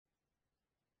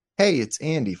Hey, it's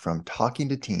Andy from Talking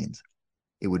to Teens.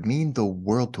 It would mean the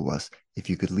world to us if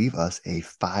you could leave us a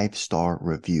 5-star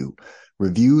review.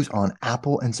 Reviews on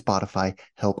Apple and Spotify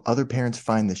help other parents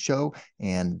find the show,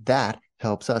 and that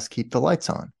helps us keep the lights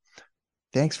on.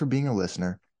 Thanks for being a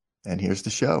listener, and here's the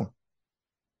show.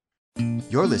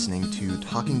 You're listening to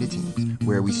Talking to Teens,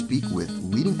 where we speak with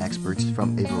leading experts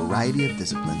from a variety of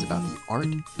disciplines about the art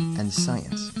and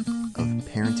science of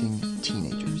parenting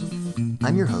teenagers.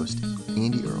 I'm your host,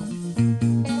 Andy Earle.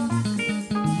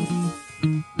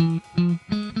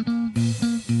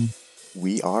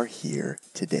 We are here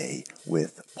today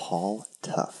with Paul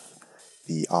Tough,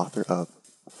 the author of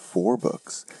 4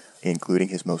 books, including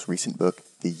his most recent book,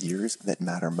 The Years That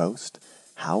Matter Most: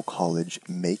 How College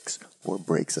Makes or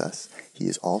Breaks Us. He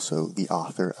is also the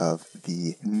author of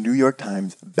the New York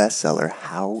Times bestseller,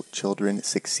 How Children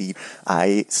Succeed.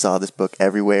 I saw this book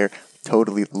everywhere,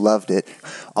 totally loved it.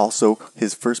 Also,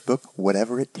 his first book,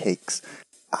 Whatever It Takes.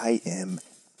 I am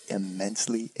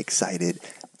immensely excited,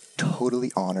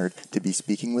 totally honored to be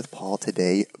speaking with Paul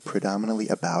today, predominantly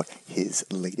about his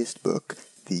latest book,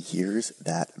 The Years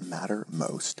That Matter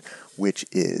Most, which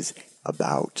is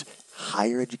about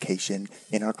higher education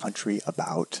in our country,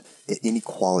 about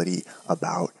inequality,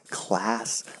 about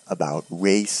class, about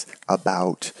race,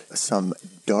 about some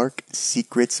dark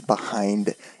secrets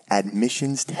behind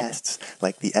admissions tests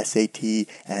like the SAT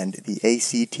and the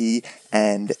ACT,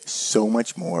 and so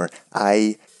much more.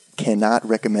 I cannot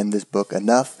recommend this book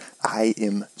enough. I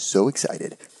am so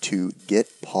excited to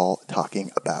get Paul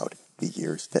talking about the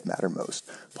years that matter most.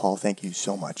 Paul, thank you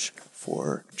so much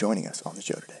for joining us on the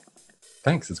show today.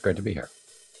 Thanks. It's great to be here.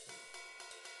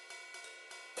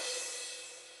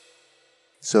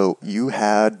 So you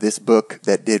had this book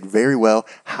that did very well,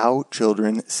 How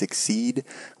Children Succeed,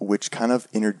 which kind of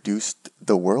introduced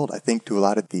the world, I think, to a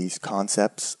lot of these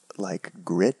concepts like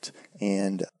grit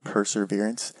and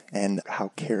perseverance and how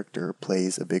character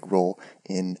plays a big role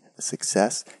in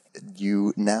success.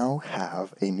 You now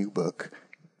have a new book,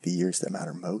 The Years That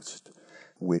Matter Most,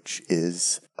 which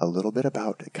is a little bit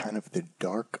about kind of the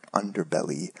dark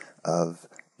underbelly of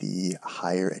the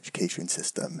higher education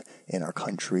system in our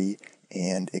country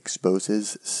and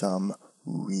exposes some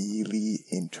really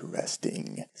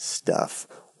interesting stuff.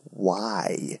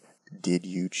 Why did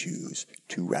you choose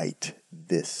to write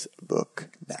this book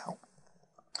now?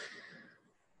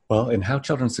 Well, in How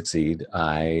Children Succeed,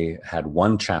 I had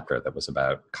one chapter that was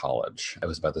about college. It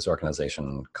was about this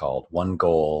organization called One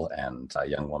Goal and a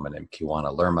young woman named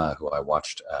Kiwana Lerma, who I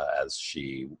watched as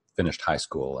she finished high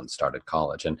school and started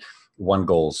college. And One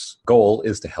Goal's goal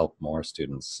is to help more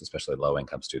students, especially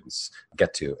low-income students,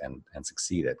 get to and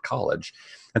succeed at college.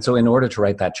 And so in order to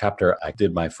write that chapter, I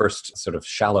did my first sort of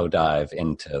shallow dive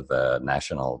into the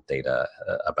national data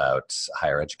about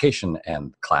higher education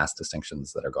and class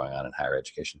distinctions that are going on in higher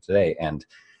education today. And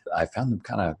I found them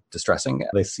kind of distressing.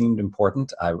 They seemed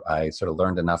important. I sort of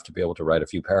learned enough to be able to write a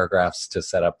few paragraphs to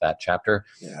set up that chapter.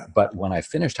 Yeah. But when I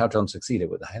finished How Children Succeed,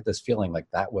 I had this feeling like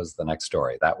that was the next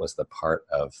story. That was the part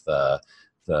of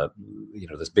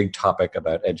this big topic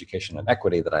about education and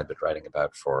equity that I'd been writing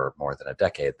about for more than a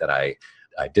decade that I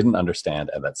didn't understand,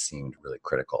 and that seemed really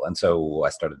critical. And so I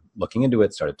started looking into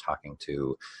it, started talking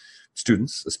to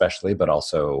students especially, but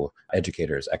also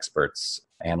educators, experts,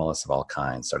 analysts of all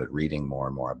kinds, started reading more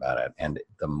and more about it. And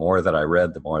the more that I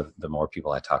read, the more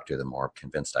people I talked to, the more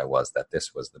convinced I was that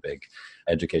this was the big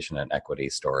education and equity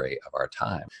story of our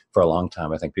time. For a long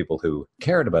time, I think people who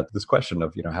cared about this question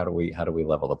of, how do we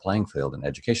level the playing field in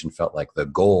education felt like the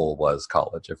goal was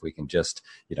college. If we can just,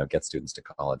 get students to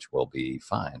college, we'll be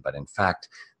fine. But in fact,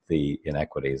 the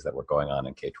inequities that were going on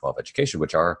in K-12 education,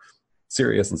 which are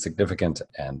serious and significant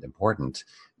and important,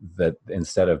 that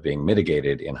instead of being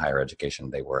mitigated in higher education,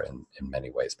 they were in many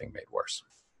ways being made worse.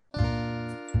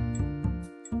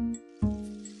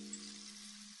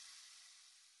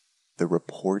 The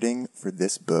reporting for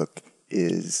this book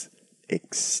is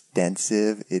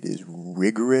extensive. It is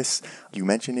rigorous. You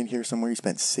mentioned in here somewhere you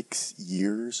spent 6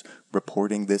 years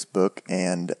reporting this book,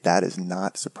 and that is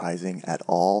not surprising at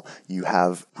all. You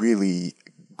have really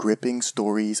gripping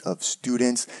stories of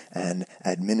students and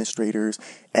administrators,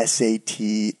 SAT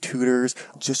tutors,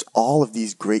 just all of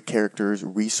these great characters,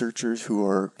 researchers who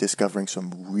are discovering some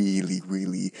really,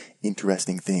 really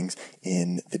interesting things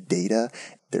in the data.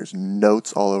 There's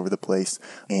notes all over the place,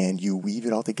 and you weave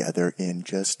it all together in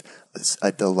just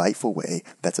a delightful way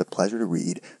that's a pleasure to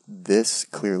read. This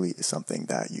clearly is something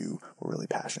that you were really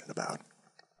passionate about.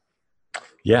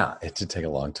 Yeah, it did take a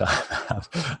long time.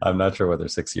 I'm not sure whether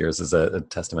 6 years is a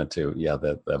testament to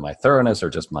my thoroughness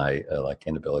or just my like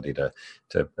inability to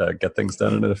get things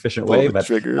done in an efficient Pull way. the But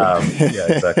trigger. yeah,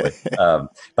 exactly.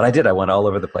 But I did. I went all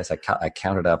over the place. I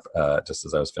counted up just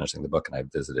as I was finishing the book, and I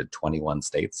visited 21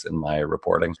 states in my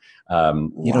reporting. The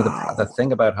Wow.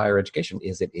 thing about higher education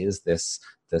is it is this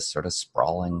sort of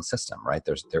sprawling system, right?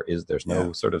 There's Yeah.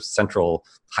 no sort of central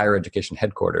higher education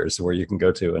headquarters where you can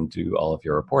go to and do all of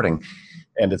your reporting.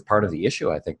 And it's part of the issue,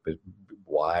 I think, but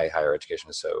why higher education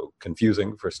is so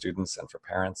confusing for students and for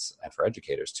parents and for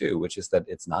educators too, which is that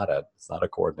it's not a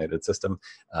coordinated system.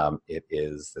 It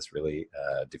is this really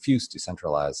diffuse,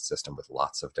 decentralized system with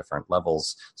lots of different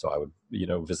levels. So I would,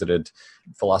 visited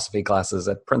philosophy classes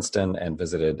at Princeton and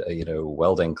visited,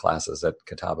 welding classes at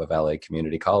Catawba Valley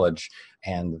Community College.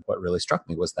 And what really struck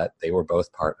me was that they were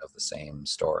both part of the same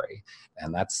story.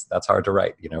 And that's hard to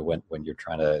write, when you're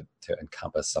trying to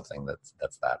encompass something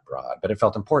that's that broad. But it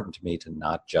felt important to me to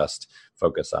not just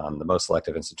focus on the most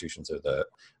selective institutions or the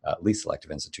least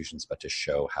selective institutions, but to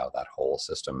show how that whole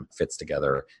system fits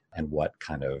together and what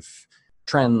kind of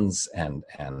trends and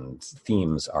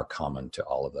themes are common to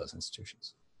all of those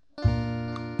institutions.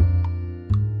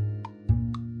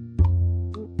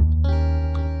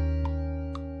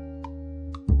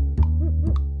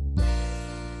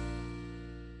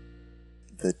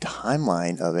 The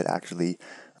timeline of it actually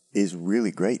is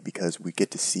really great because we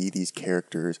get to see these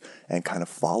characters and kind of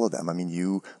follow them. I mean,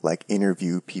 you like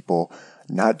interview people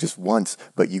not just once,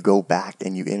 but you go back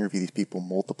and you interview these people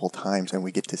multiple times, and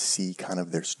we get to see kind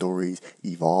of their stories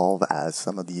evolve as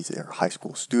some of these are high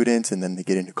school students and then they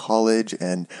get into college,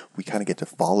 and we kind of get to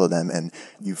follow them, and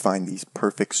you find these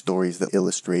perfect stories that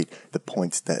illustrate the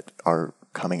points that are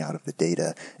coming out of the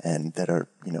data and that are,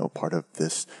 part of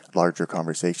this larger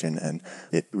conversation. And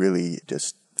it really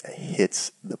just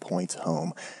hits the points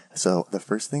home. So the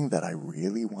first thing that I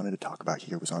really wanted to talk about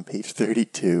here was on page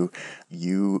 32.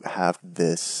 You have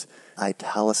this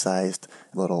italicized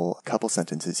little couple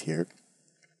sentences here,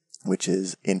 which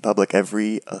is, in public,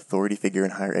 every authority figure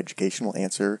in higher education will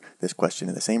answer this question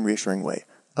in the same reassuring way.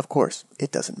 Of course,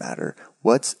 it doesn't matter.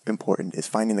 What's important is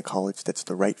finding the college that's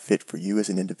the right fit for you as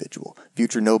an individual.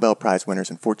 Future Nobel Prize winners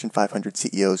and Fortune 500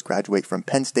 CEOs graduate from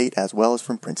Penn State as well as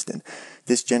from Princeton.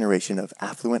 This generation of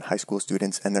affluent high school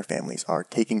students and their families are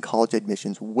taking college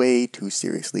admissions way too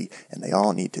seriously, and they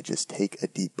all need to just take a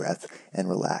deep breath and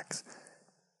relax.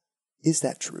 Is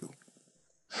that true?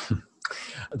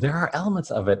 There are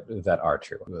elements of it that are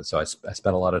true. So I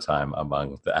spent a lot of time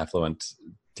among the affluent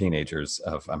teenagers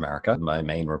of America. My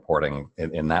main reporting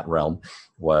in that realm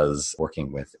was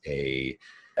working with a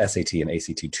SAT and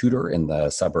ACT tutor in the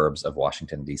suburbs of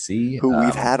Washington, D.C. Who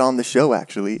we've had on the show,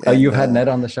 actually. Oh, you've had Ned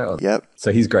on the show? Yep.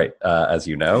 So he's great, as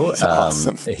you know. He's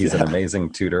awesome. He's an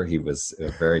amazing tutor. He was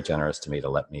very generous to me to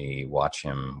let me watch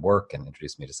him work and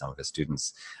introduce me to some of his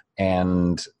students.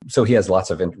 And so he has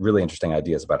lots of really interesting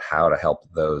ideas about how to help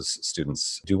those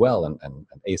students do well and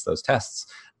ace those tests.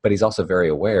 But he's also very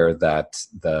aware that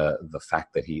the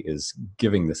fact that he is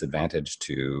giving this advantage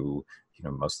to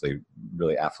mostly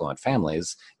really affluent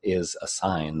families is a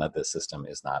sign that this system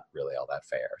is not really all that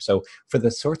fair. So for the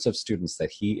sorts of students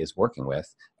that he is working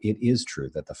with, it is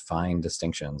true that the fine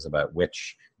distinctions about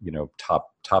which,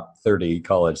 top 30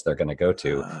 college they're going to go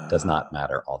to does not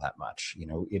matter all that much.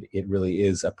 It really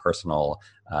is a personal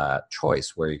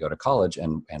choice where you go to college,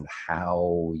 and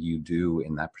how you do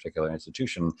in that particular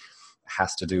institution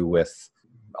has to do with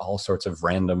all sorts of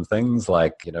random things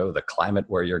like, the climate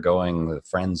where you're going, the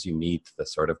friends you meet, the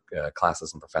sort of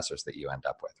classes and professors that you end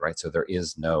up with, right? So there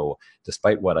is no,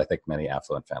 despite what I think many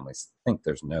affluent families think,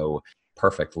 there's no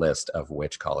perfect list of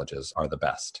which colleges are the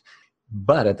best.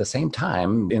 But at the same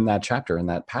time, in that chapter, in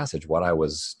that passage, what I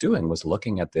was doing was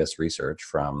looking at this research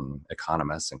from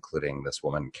economists, including this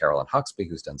woman, Carolyn Huxby,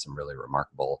 who's done some really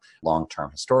remarkable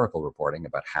long-term historical reporting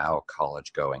about how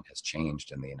college going has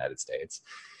changed in the United States.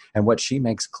 And what she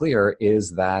makes clear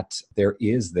is that there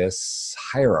is this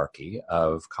hierarchy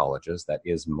of colleges that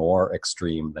is more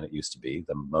extreme than it used to be.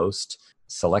 The most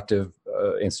selective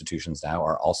institutions now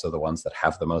are also the ones that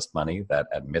have the most money, that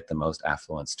admit the most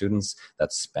affluent students,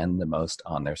 that spend the most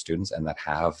on their students, and that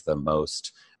have the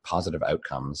most positive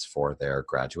outcomes for their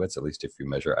graduates, at least if you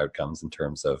measure outcomes in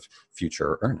terms of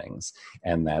future earnings.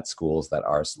 And that schools that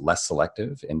are less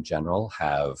selective in general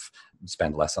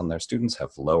spend less on their students,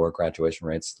 have lower graduation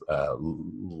rates,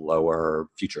 lower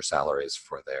future salaries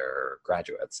for their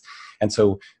graduates. And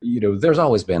so, there's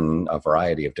always been a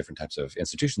variety of different types of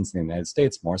institutions in the United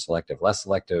States, more selective, less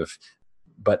selective,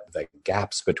 but the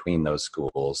gaps between those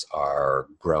schools are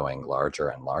growing larger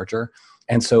and larger.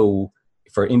 And so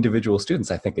for individual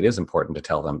students, I think it is important to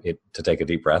tell them to take a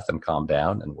deep breath and calm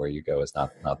down, and where you go is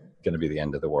not going to be the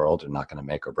end of the world and not going to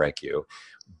make or break you.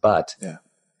 But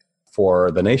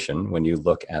for the nation, when you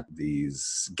look at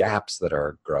these gaps that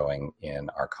are growing in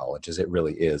our colleges, it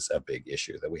really is a big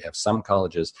issue that we have some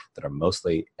colleges that are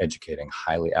mostly educating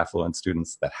highly affluent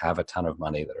students that have a ton of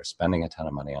money, that are spending a ton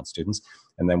of money on students.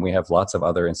 And then we have lots of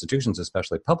other institutions,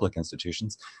 especially public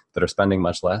institutions, that are spending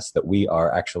much less, that we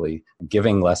are actually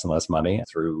giving less and less money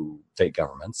through state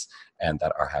governments, and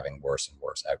that are having worse and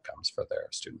worse outcomes for their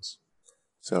students.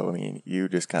 So, I mean, you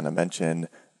just kind of mentioned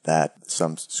that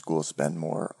some schools spend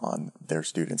more on their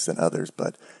students than others,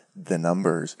 but the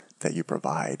numbers that you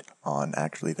provide on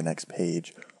actually the next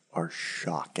page are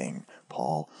shocking,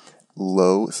 Paul.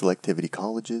 Low selectivity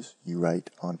colleges, you write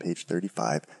on page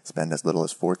 35, spend as little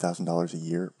as $4,000 a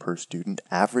year per student.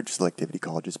 Average selectivity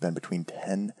colleges spend between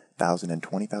 $10,000 and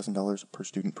 $20,000 per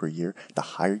student per year. The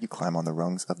higher you climb on the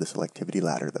rungs of the selectivity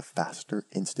ladder, the faster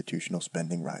institutional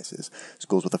spending rises.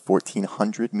 Schools with a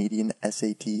 1,400 median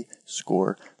SAT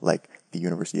score, like the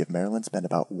University of Maryland, spend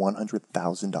about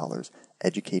 $100,000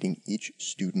 educating each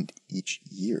student each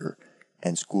year.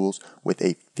 And schools with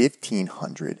a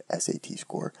 1,500 SAT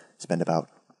score spend about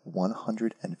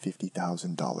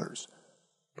 $150,000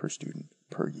 per student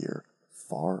per year,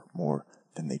 far more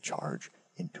than they charge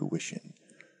in tuition.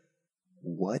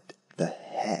 What the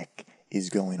heck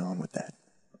is going on with that?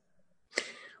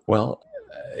 Well,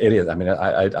 it is. I mean,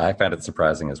 I found it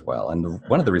surprising as well. And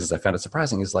one of the reasons I found it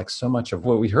surprising is like so much of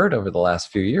what we heard over the last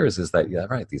few years is that,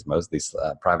 these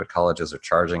private colleges are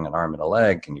charging an arm and a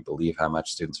leg. Can you believe how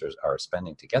much students are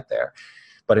spending to get there?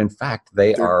 But in fact,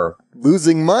 they're are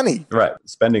losing money. Right.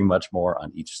 Spending much more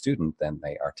on each student than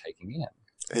they are taking in.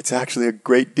 It's actually a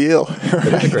great deal. Right?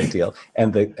 It is a great deal.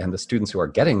 And the students who are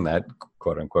getting that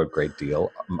quote unquote great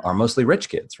deal are mostly rich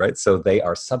kids, right? So they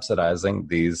are subsidizing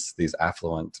these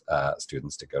affluent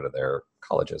students to go to their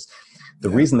colleges. The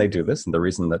reason they do this, and the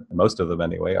reason that most of them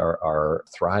anyway are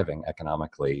thriving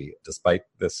economically, despite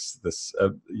this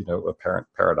apparent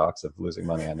paradox of losing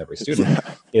money on every student,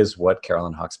 is what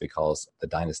Carolyn Hoxby calls the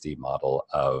dynasty model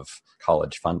of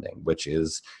college funding, which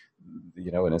is,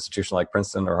 an institution like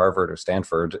Princeton or Harvard or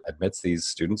Stanford admits these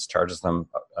students, charges them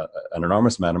an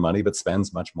enormous amount of money, but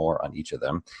spends much more on each of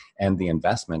them. And the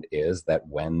investment is that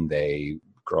when they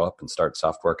grow up and start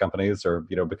software companies or,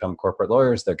 become corporate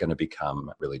lawyers, they're going to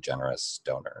become really generous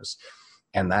donors.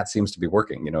 And that seems to be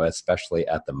working, especially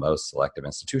at the most selective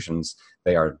institutions.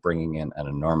 They are bringing in an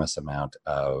enormous amount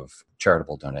of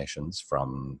charitable donations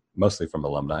mostly from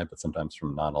alumni, but sometimes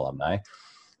from non-alumni.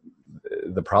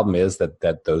 The problem is that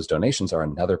those donations are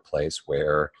another place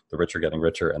where the rich are getting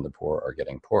richer and the poor are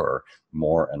getting poorer.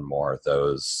 More and more of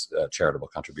those charitable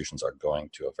contributions are going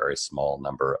to a very small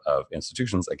number of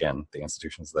institutions. Again, the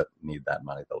institutions that need that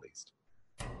money the least.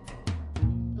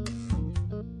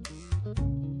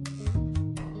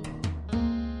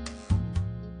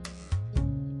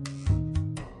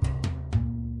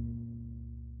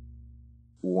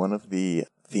 One of the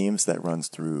themes that runs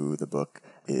through the book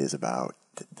is about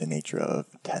the nature of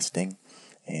testing,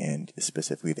 and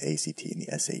specifically the ACT and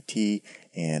the SAT,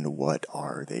 and what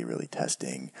are they really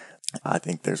testing. I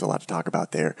think there's a lot to talk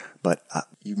about there, but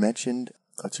you mentioned,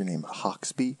 what's her name,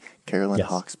 Hoxby, Carolyn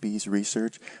Hoxby's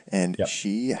research, and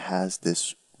she has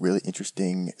this really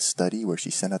interesting study where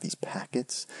she sent out these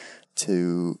packets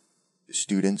to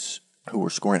students who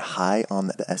were scoring high on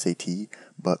the SAT,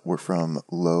 but were from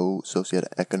low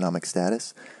socioeconomic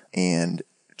status, and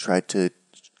tried to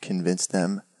convince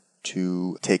them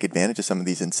to take advantage of some of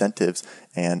these incentives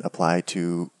and apply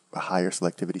to higher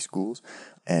selectivity schools.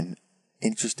 And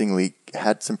interestingly,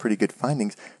 had some pretty good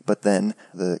findings, but then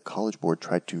the College Board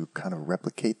tried to kind of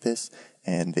replicate this,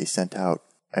 and they sent out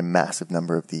a massive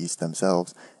number of these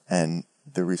themselves, and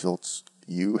the results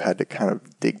you had to kind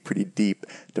of dig pretty deep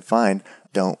to find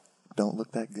don't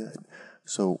look that good.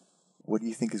 So what do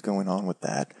you think is going on with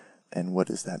that, and what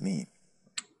does that mean?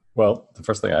 Well, the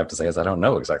first thing I have to say is I don't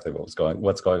know exactly what's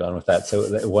going on with that.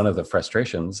 So one of the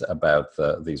frustrations about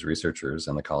these researchers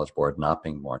and the College Board not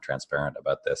being more transparent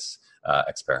about this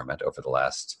experiment over the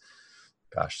last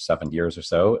 7 years or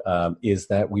so, is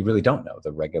that we really don't know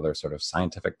the regular sort of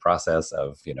scientific process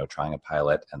of, trying a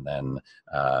pilot and then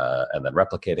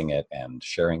replicating it and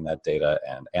sharing that data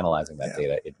and analyzing that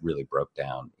data. It really broke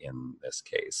down in this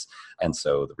case. And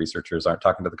so the researchers aren't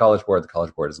talking to the College Board. The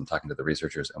College Board isn't talking to the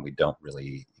researchers, and we don't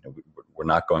really, we're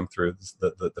not going through,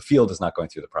 the field is not going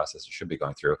through the process it should be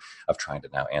going through of trying to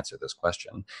now answer this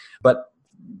question. But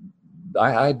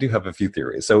I do have a few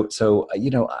theories. So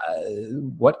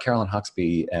what Carolyn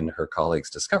Hoxby and her colleagues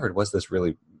discovered was this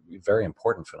really very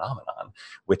important phenomenon,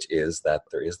 which is that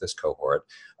there is this cohort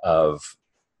of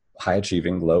high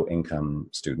achieving, low income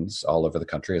students all over the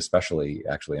country, especially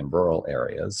actually in rural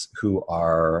areas, who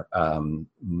are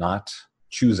not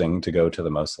choosing to go to the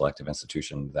most selective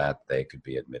institution that they could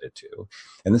be admitted to.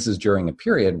 And this is during a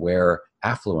period where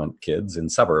affluent kids in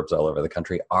suburbs all over the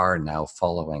country are now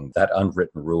following that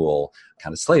unwritten rule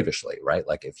kind of slavishly, right?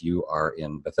 Like if you are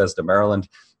in Bethesda, Maryland,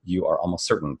 you are almost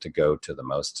certain to go to the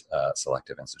most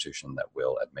selective institution that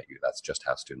will admit you. That's just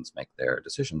how students make their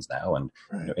decisions now. And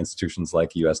institutions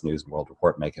like U.S. News and World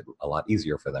Report make it a lot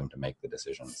easier for them to make the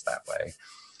decisions that way.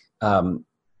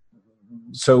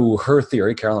 So her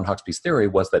theory, Carolyn Hoxby's theory,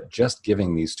 was that just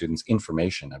giving these students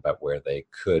information about where they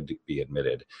could be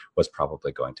admitted was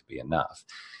probably going to be enough.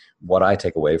 What I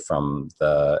take away from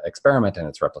the experiment and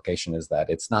its replication is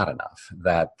that it's not enough,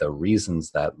 that the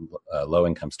reasons that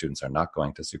low-income students are not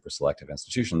going to super selective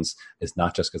institutions is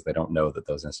not just because they don't know that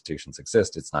those institutions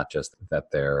exist. It's not just that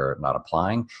they're not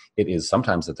applying. It is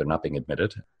sometimes that they're not being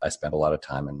admitted. I spent a lot of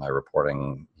time in my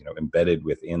reporting, embedded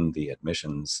within the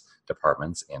admissions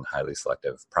departments in highly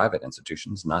selective private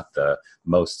institutions, not the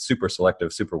most super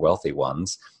selective, super wealthy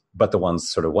ones, but the ones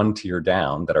sort of one tier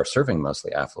down that are serving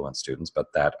mostly affluent students,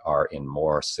 but that are in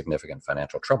more significant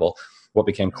financial trouble. What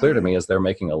became clear to me is they're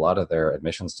making a lot of their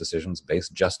admissions decisions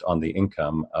based just on the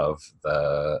income of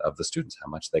the students, how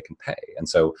much they can pay. And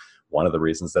so one of the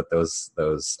reasons that those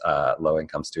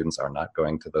low-income students are not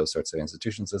going to those sorts of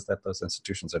institutions is that those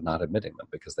institutions are not admitting them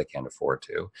because they can't afford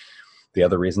to. The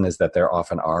other reason is that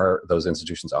those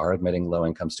institutions are admitting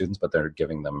low-income students, but they're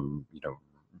giving them,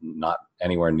 not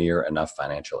anywhere near enough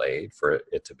financial aid for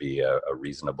it to be a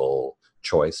reasonable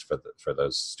choice for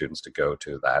those students to go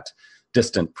to that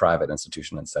distant private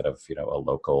institution instead of a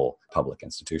local public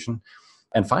institution.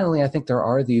 And finally, I think there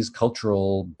are these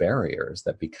cultural barriers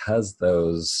that because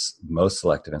those most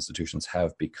selective institutions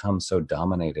have become so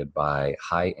dominated by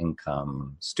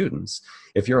high-income students,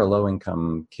 if you're a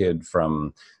low-income kid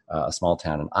from a small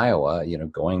town in Iowa,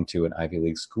 going to an Ivy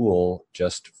League school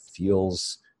just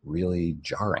feels really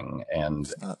jarring. And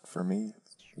it's not for me.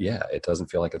 Yeah, it doesn't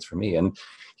feel like it's for me. And,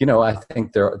 I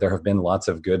think there have been lots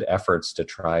of good efforts to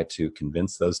try to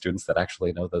convince those students that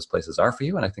actually, those places are for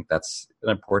you. And I think that's an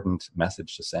important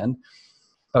message to send.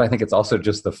 But I think it's also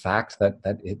just the fact that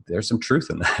there's some truth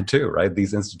in that too, right?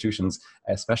 These institutions,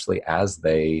 especially as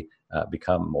they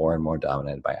become more and more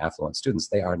dominated by affluent students,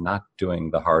 they are not doing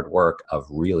the hard work of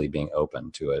really being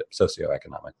open to a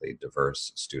socioeconomically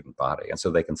diverse student body. And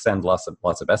so they can send lots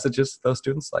of messages to those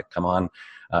students, like, come on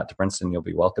to Princeton, you'll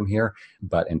be welcome here.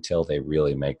 But until they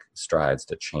really make strides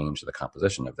to change the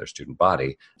composition of their student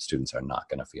body, students are not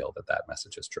going to feel that that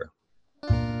message is true.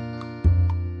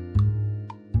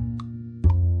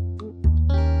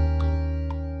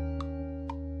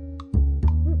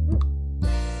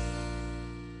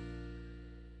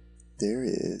 There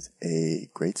is a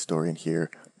great story in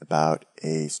here about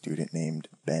a student named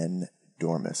Ben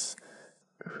Dormus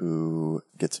who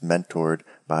gets mentored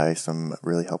by some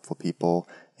really helpful people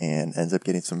and ends up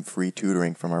getting some free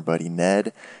tutoring from our buddy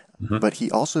Ned. Mm-hmm. But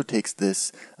he also takes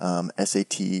this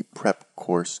SAT prep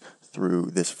course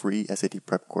through the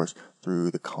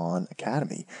Khan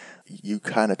Academy. You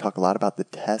kind of talk a lot about the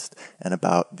test and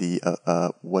about the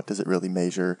what does it really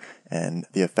measure and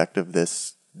the effect of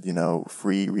this,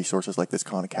 free resources like this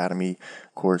Khan Academy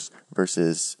course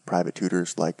versus private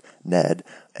tutors like Ned,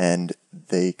 and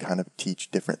they kind of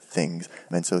teach different things.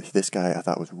 And so this guy I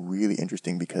thought was really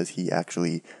interesting because he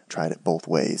actually tried it both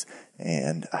ways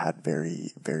and had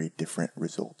very, very different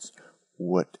results.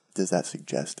 What does that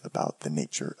suggest about the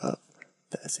nature of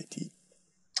the SAT?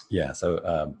 Yeah,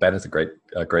 so Ben is a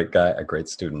great guy, a great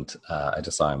student. I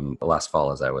just saw him last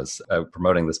fall as I was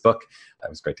promoting this book. It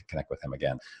was great to connect with him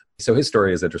again. So his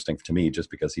story is interesting to me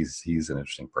just because he's an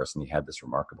interesting person. He had this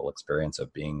remarkable experience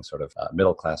of being sort of a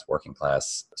middle-class,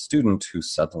 working-class student who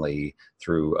suddenly,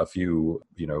 through a few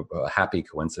happy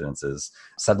coincidences,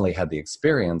 suddenly had the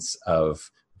experience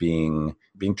of being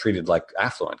treated like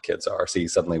affluent kids are. So he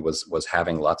suddenly was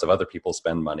having lots of other people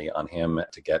spend money on him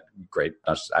to get great,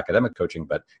 not just academic coaching,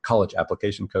 but college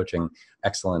application coaching,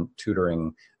 excellent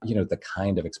tutoring, the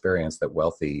kind of experience that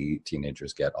wealthy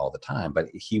teenagers get all the time. But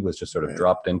he was just sort of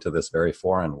dropped into this very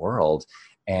foreign world.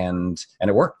 And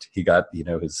it worked. He got,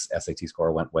 his SAT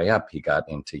score went way up. He got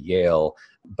into Yale,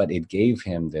 but it gave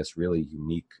him this really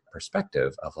unique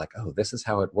perspective of like, oh, this is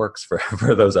how it works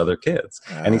for those other kids.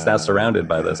 And he's now surrounded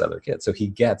by those other kids. So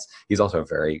he's also a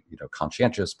very,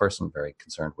 conscientious person, very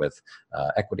concerned with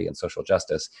equity and social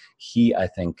justice. He, I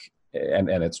think, and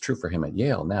it's true for him at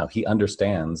Yale now, he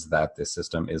understands that this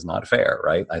system is not fair,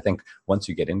 right? I think once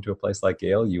you get into a place like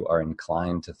Yale, you are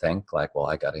inclined to think like, well,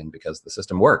 I got in because the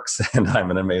system works and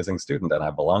I'm an amazing student and I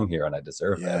belong here and I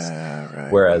deserve this.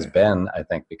 Right, Whereas right. Ben, I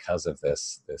think because of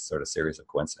this sort of series of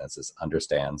coincidences,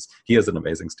 understands he is an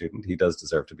amazing student. He does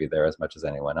deserve to be there as much as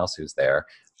anyone else who's there.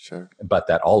 Sure. But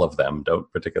that all of them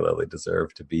don't particularly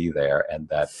deserve to be there, and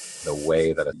that the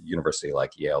way that a university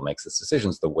like Yale makes its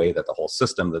decisions, the way that the whole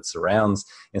system that surrounds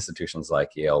institutions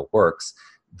like Yale works,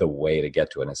 the way to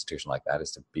get to an institution like that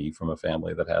is to be from a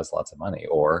family that has lots of money,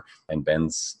 or in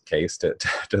Ben's case,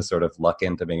 to sort of luck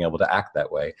into being able to act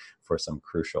that way for some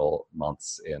crucial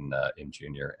months in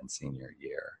junior and senior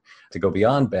year. To go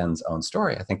beyond Ben's own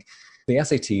story, I think the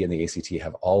SAT and the ACT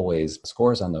have always,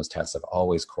 scores on those tests have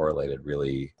always correlated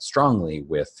really strongly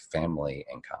with family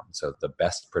income. So the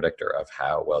best predictor of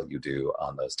how well you do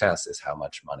on those tests is how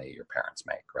much money your parents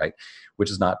make, right?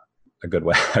 Which is not a good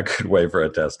way for a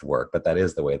test to work, but that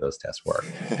is the way those tests work.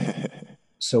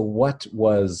 So what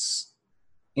was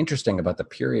interesting about the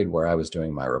period where I was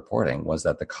doing my reporting was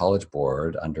that the College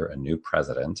Board, under a new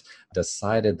president,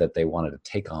 decided that they wanted to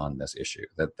take on this issue,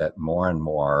 that more and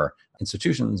more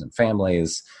institutions and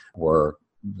families were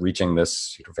reaching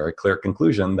this very clear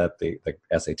conclusion that the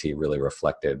SAT really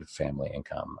reflected family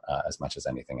income as much as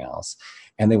anything else.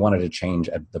 And they wanted to change,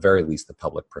 at the very least, the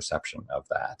public perception of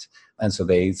that. And so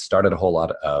they started a whole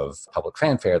lot of public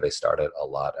fanfare. They started a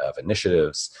lot of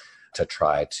initiatives to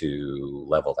try to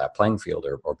level that playing field,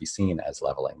 or be seen as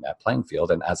leveling that playing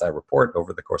field. And as I report,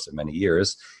 over the course of many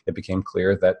years, it became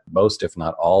clear that most, if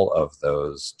not all, of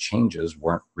those changes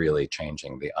weren't really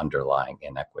changing the underlying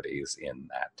inequities in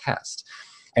that test.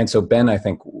 And so Ben, I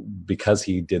think, because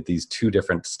he did these two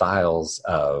different styles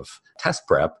of test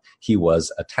prep, he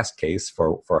was a test case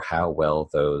for how well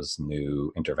those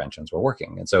new interventions were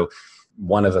working. And so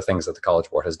one of the things that the College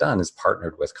Board has done is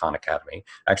partnered with Khan Academy.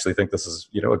 I actually think this is,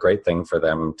 a great thing for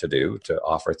them to do, to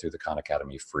offer through the Khan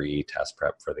Academy free test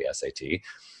prep for the SAT.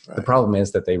 Right. The problem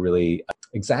is that they really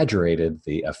exaggerated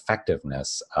the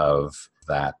effectiveness of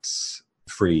that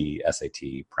free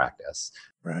SAT practice.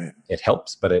 Right. It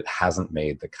helps, but it hasn't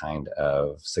made the kind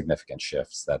of significant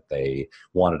shifts that they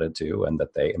wanted it to, and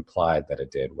that they implied that it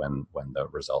did when the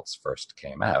results first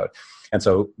came out. And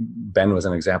so Ben was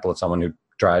an example of someone who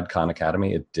tried Khan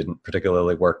Academy. It didn't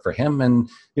particularly work for him, and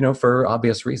for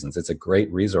obvious reasons. It's a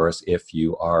great resource if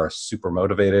you are super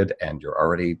motivated and you're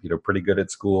already pretty good at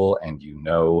school, and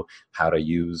how to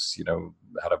use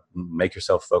how to make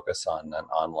yourself focus on an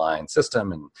online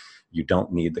system, and you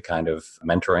don't need the kind of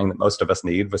mentoring that most of us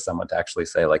need with someone to actually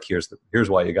say, like, here's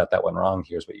why you got that one wrong,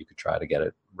 here's what you could try to get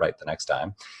it right the next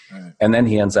time. Right. And then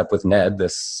he ends up with Ned,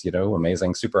 this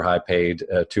amazing super high paid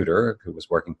tutor who was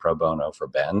working pro bono for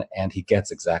Ben, and he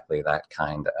gets exactly that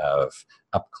kind of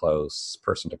up close,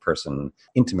 person to person,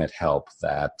 intimate help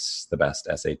that the best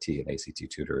SAT and ACT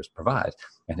tutors provide.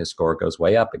 And his score goes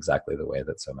way up, exactly the way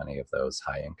that so many of those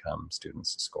high income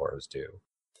students' scores do.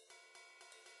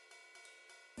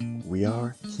 We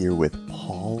are here with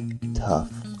Paul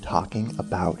Tough, talking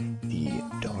about the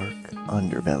dark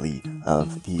underbelly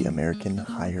of the American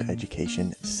higher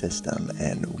education system,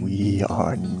 and we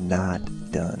are not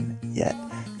done yet.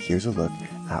 Here's a look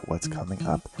at what's coming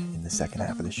up in the second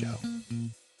half of the show.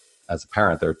 As a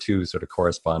parent, there are two sort of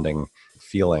corresponding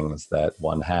feelings that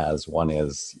one has. One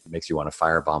is it makes you want to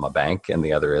firebomb a bank, and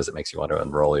the other is it makes you want to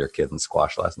enroll your kid in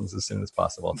squash lessons as soon as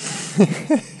possible.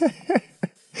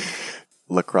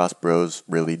 Lacrosse bros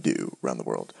really do run the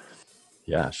world.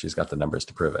 Yeah, she's got the numbers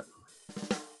to prove it.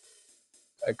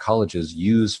 Colleges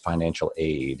use financial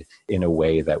aid in a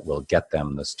way that will get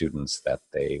them the students that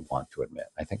they want to admit.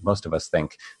 I think most of us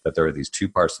think that there are these two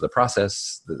parts of the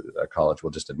process. A college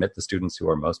will just admit the students who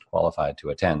are most qualified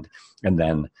to attend, and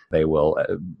then they will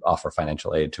offer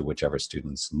financial aid to whichever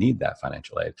students need that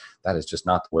financial aid. That is just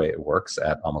not the way it works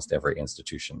at almost every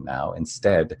institution now.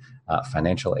 Instead,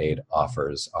 financial aid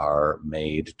offers are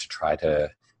made to try to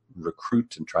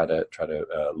recruit and try to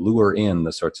lure in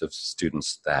the sorts of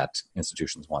students that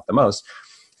institutions want the most.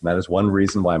 And that is one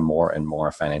reason why more and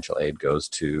more financial aid goes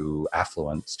to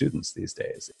affluent students these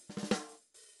days.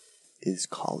 Is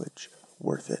college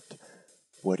worth it?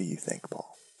 What do you think, Paul?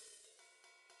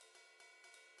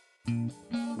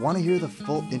 Want to hear the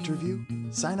full interview?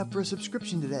 Sign up for a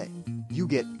subscription today. You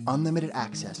get unlimited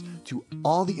access to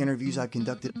all the interviews I've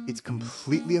conducted. It's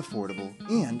completely affordable,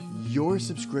 and your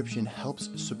subscription helps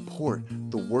support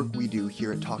the work we do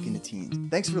here at Talking to Teens.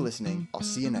 Thanks for listening. I'll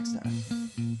see you next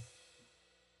time.